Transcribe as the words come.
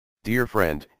Dear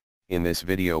friend, in this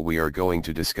video we are going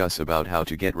to discuss about how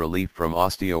to get relief from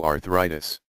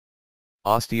osteoarthritis.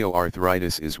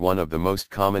 Osteoarthritis is one of the most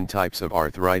common types of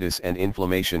arthritis, and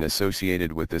inflammation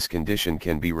associated with this condition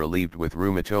can be relieved with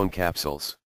Rumatone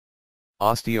capsules.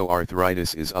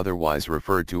 Osteoarthritis is otherwise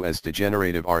referred to as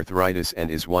degenerative arthritis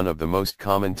and is one of the most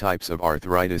common types of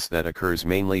arthritis that occurs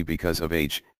mainly because of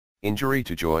age, injury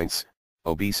to joints,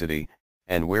 obesity,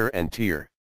 and wear and tear.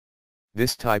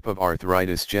 This type of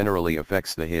arthritis generally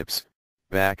affects the hips,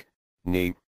 back,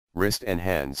 knee, wrist and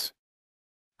hands.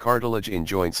 Cartilage in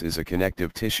joints is a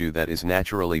connective tissue that is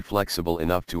naturally flexible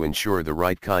enough to ensure the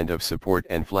right kind of support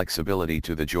and flexibility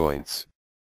to the joints.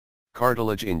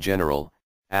 Cartilage in general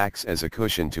acts as a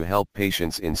cushion to help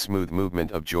patients in smooth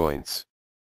movement of joints.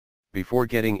 Before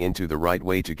getting into the right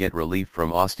way to get relief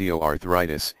from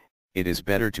osteoarthritis, it is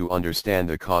better to understand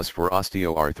the cause for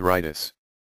osteoarthritis.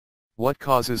 What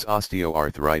causes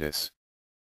osteoarthritis?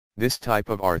 This type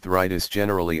of arthritis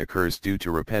generally occurs due to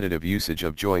repetitive usage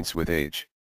of joints with age.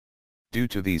 Due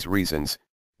to these reasons,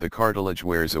 the cartilage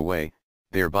wears away,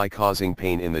 thereby causing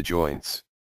pain in the joints.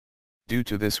 Due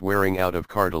to this wearing out of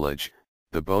cartilage,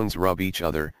 the bones rub each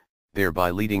other,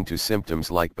 thereby leading to symptoms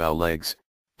like bow legs,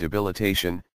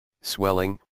 debilitation,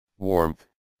 swelling, warmth,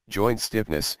 joint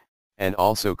stiffness, and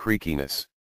also creakiness.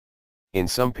 In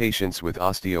some patients with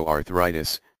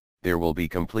osteoarthritis, there will be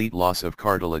complete loss of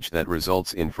cartilage that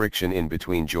results in friction in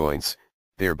between joints,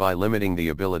 thereby limiting the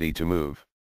ability to move.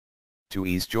 To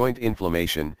ease joint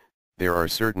inflammation, there are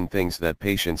certain things that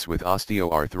patients with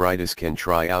osteoarthritis can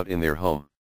try out in their home.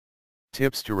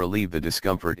 Tips to relieve the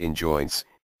discomfort in joints.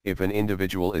 If an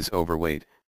individual is overweight,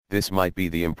 this might be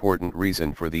the important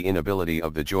reason for the inability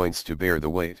of the joints to bear the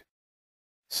weight.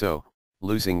 So,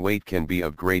 losing weight can be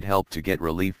of great help to get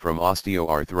relief from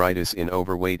osteoarthritis in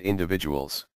overweight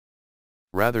individuals.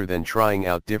 Rather than trying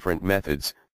out different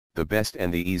methods, the best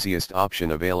and the easiest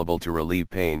option available to relieve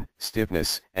pain,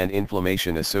 stiffness, and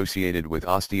inflammation associated with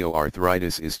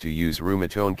osteoarthritis is to use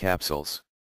Rumatone capsules.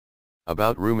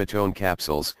 About Rumatone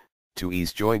capsules, to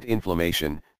ease joint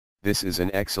inflammation, this is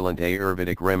an excellent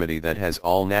Ayurvedic remedy that has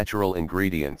all natural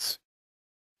ingredients.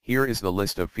 Here is the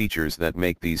list of features that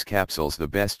make these capsules the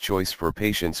best choice for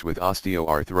patients with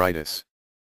osteoarthritis.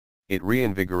 It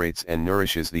reinvigorates and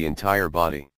nourishes the entire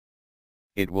body.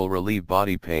 It will relieve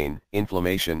body pain,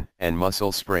 inflammation, and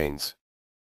muscle sprains.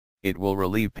 It will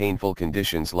relieve painful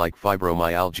conditions like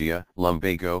fibromyalgia,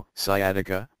 lumbago,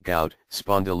 sciatica, gout,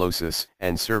 spondylosis,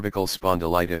 and cervical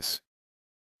spondylitis.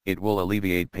 It will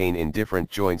alleviate pain in different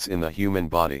joints in the human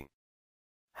body.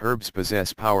 Herbs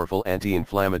possess powerful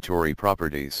anti-inflammatory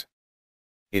properties.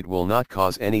 It will not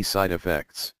cause any side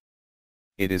effects.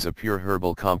 It is a pure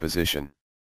herbal composition.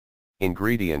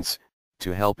 Ingredients.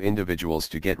 To help individuals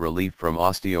to get relief from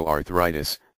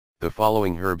osteoarthritis, the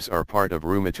following herbs are part of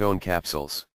Rumatone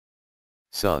capsules.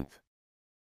 Sunth.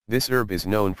 This herb is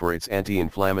known for its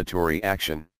anti-inflammatory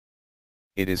action.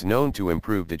 It is known to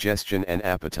improve digestion and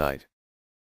appetite.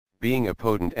 Being a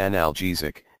potent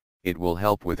analgesic, it will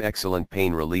help with excellent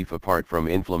pain relief apart from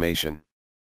inflammation.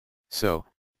 So,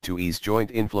 to ease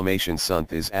joint inflammation,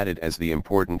 Sunth is added as the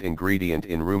important ingredient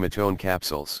in Rumatone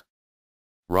capsules.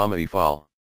 Rumatone.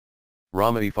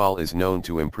 Rumatone is known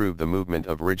to improve the movement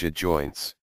of rigid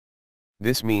joints.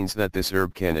 This means that this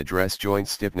herb can address joint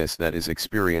stiffness that is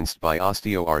experienced by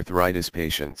osteoarthritis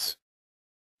patients.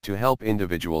 To help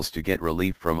individuals to get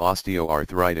relief from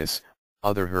osteoarthritis,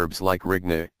 other herbs like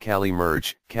Rigna, Kali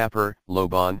Murj, Kapur,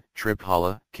 Loban,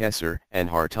 Triphala, Kesar, and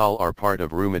Hartal are part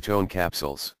of Rumatone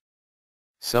capsules.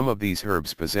 Some of these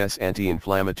herbs possess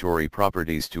anti-inflammatory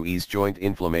properties to ease joint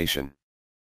inflammation.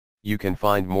 You can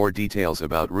find more details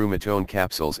about Rumatone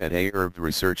capsules at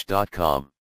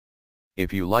ayurvedresearch.com.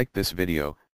 If you liked this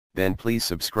video, then please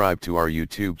subscribe to our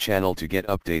YouTube channel to get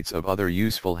updates of other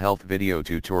useful health video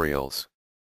tutorials.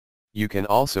 You can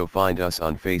also find us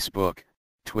on Facebook,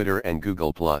 Twitter and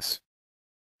Google+.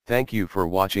 Thank you for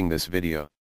watching this video.